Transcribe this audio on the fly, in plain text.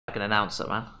like an announcer,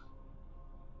 man.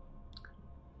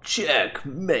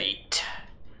 Checkmate.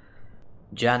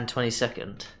 Jan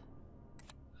 22nd.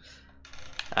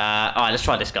 Alright, let's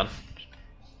try this gun.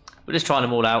 We're just trying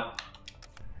them all out.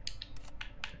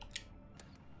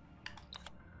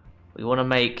 We want to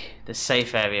make the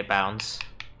safe area bounds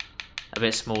a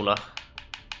bit smaller.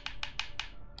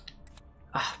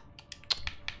 Ah.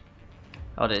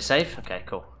 Oh, did it save? Okay,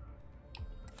 cool.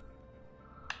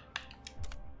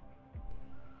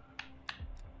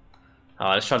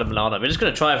 Alright, let's try the Milano. We're just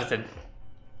going to try everything.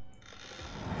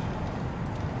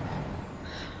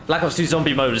 Black Ops 2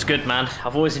 zombie mode is good, man.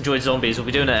 I've always enjoyed zombies. We'll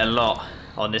be doing it a lot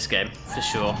on this game, for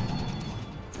sure.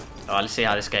 Alright, let's see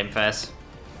how this game fares.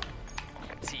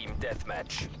 Team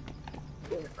deathmatch.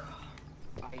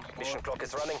 Mission clock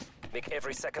is running. Make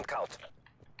every second count.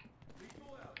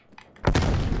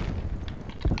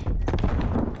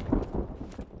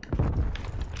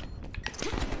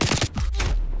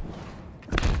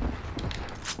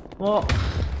 What?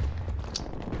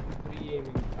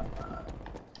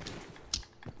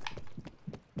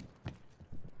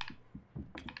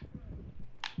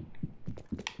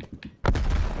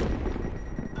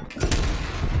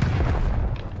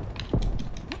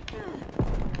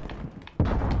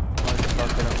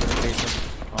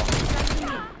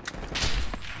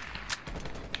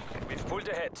 We've pulled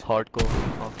ahead. Hardcore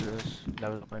after this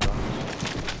level of my god.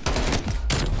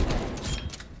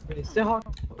 Is there hard?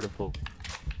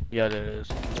 Yeah, there is.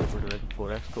 So go to like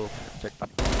 4x, go check back.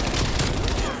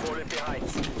 We're falling behind.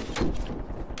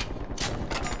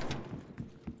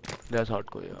 There's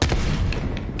hardcore, yeah.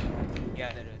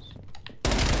 Yeah, there is.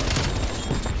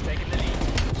 Taking the lead.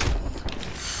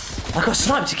 I got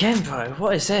sniped again, bro.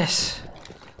 What is this?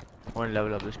 One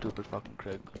level up this stupid fucking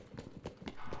Craig.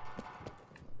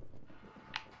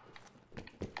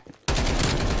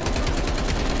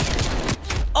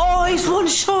 Oh, he's one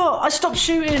shot! I stopped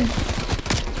shooting!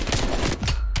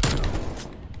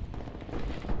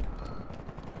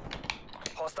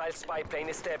 Hostile spy plane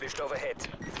established overhead.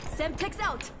 Semtex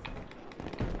out.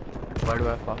 Why do I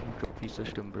have fucking trophy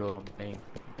system, bro? I'm playing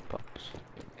pups.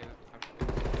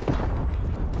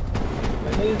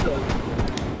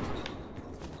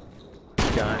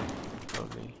 Giant,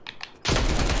 probably.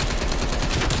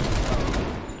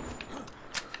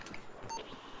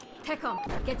 TechCom,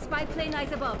 get spy plane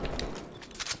eyes above.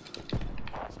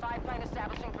 Spy plane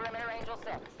establishing perimeter Angel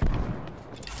 6.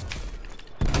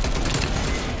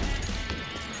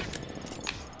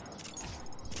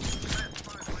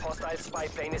 Hostile spy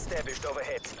plane established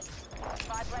overhead.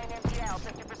 Spy plane MTL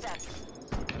 50%.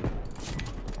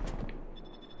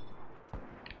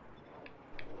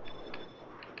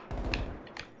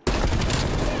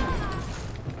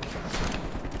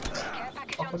 Care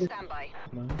package on standby.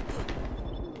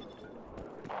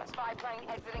 Spy plane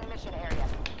exiting mission area.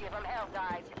 Give them hell,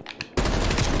 guys.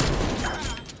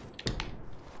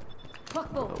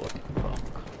 Hawkbow. What the fuck?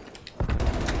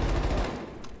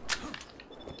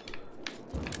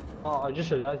 Oh, I just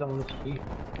realized I'm on the street.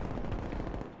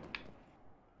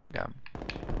 Damn.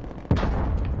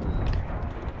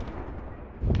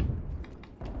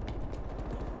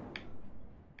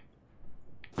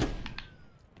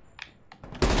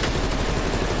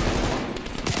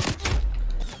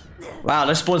 Wow,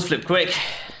 those spawns flip quick.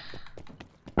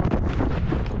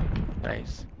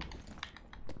 Nice.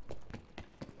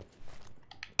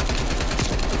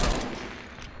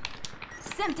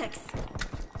 Semtex.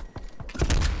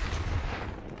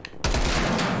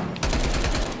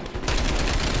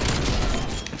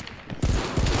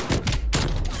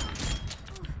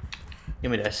 Give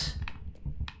me this.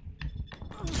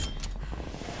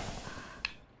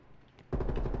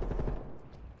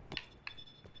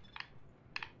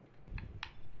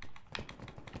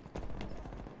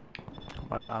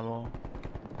 What ammo?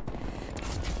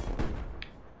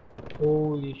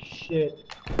 Holy shit.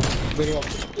 Bring up the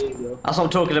stage, yo. That's what I'm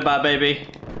talking about, baby.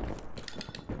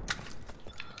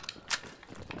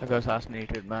 I got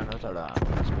assassinated, man. I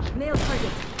thought Male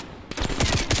target.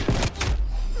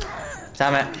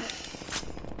 Damn it.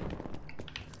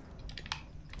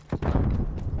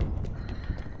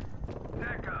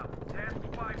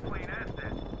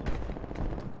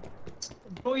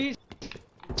 Bro, he's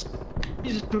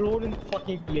rolling the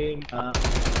fucking plane.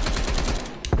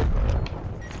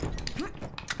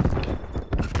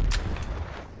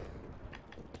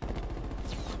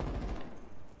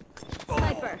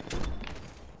 Sniper.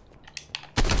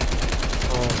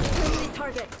 Friendly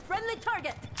target. Friendly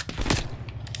target.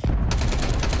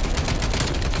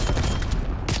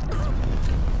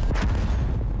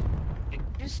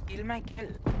 Just steal my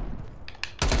kill.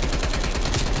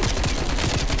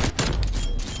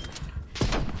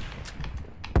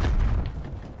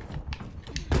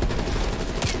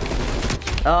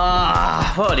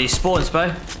 Ah, what are these spawns,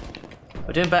 bro?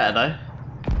 We're doing better though.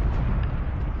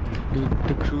 Dude,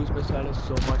 the cruise missile is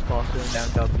so much faster than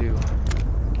MW.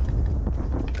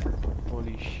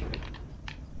 Holy shit.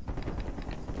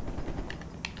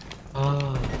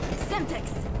 Ah. Semtex.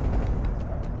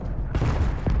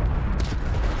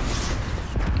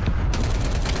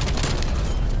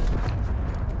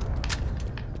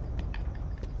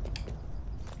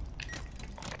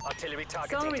 Artillery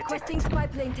target Song detected. requesting spy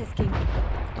plane tasking.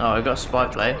 Oh, we got a spy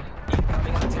plane.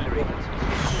 Incoming artillery.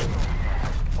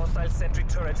 Hostile sentry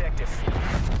turret active.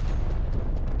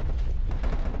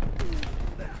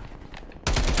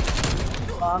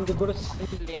 They got a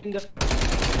in the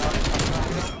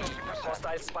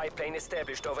Hostile spy plane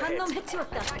established overhead. Handlung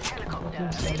Hitchwater. Helicopter,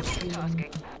 available for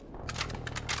tasking.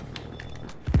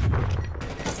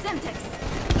 Semtex.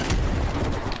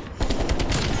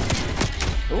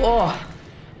 Whoa!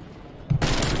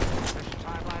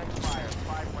 Timeline expired.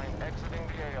 Spy plane exiting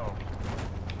the AO.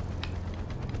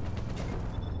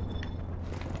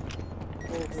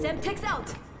 Semtex out.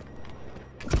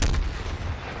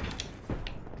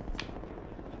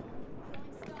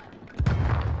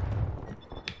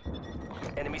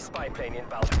 Enemy spy plane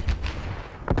inbound.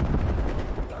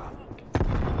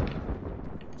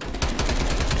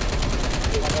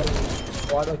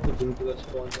 what are you doing to the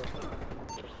sponsor?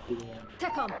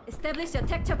 TechCom, establish your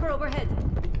tech chopper overhead.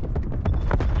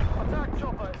 Attack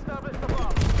chopper, establish the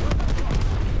bomb.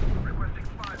 Requesting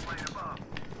spy plane above.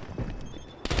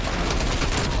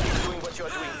 Keep doing what you're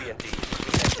doing, BNT.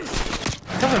 You got this.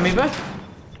 Cover me, bro.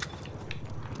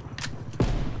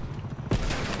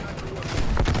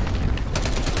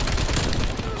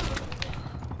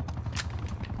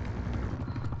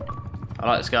 I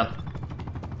like this gun.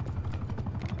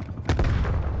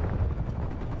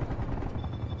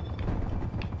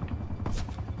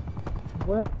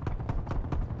 What?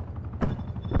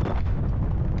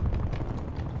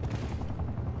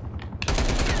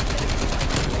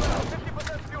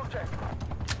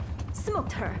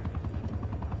 Smoked her.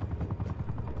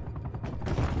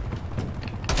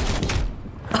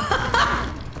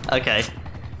 Okay.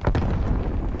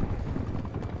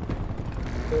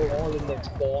 They're all in that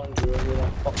spawn, bro. They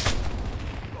want fuck.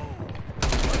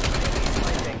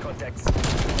 Spy plane contacts.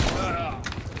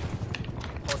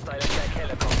 Hostile attack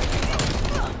helicopter.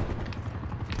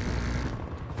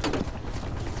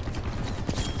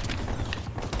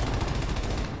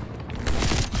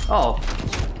 Oh.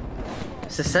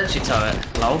 It's a sentry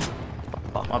turret. Lol.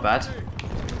 Oh, my bad.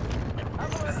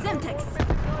 Semtex.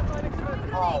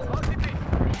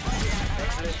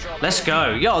 Excellent job. Let's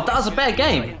go. Yo, that was a bad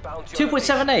game.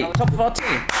 2.78, top of our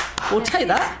team. We'll take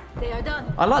that. They are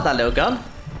done. I like that little gun.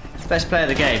 Best player of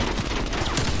the game.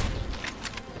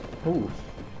 Ooh.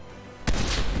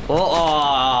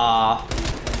 Oh.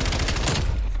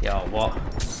 Yo, what?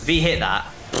 If he hit that.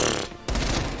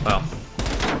 Well.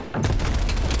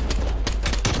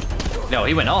 Yo,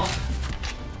 he went off.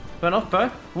 Went off, bro.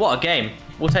 What a game.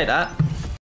 We'll take that.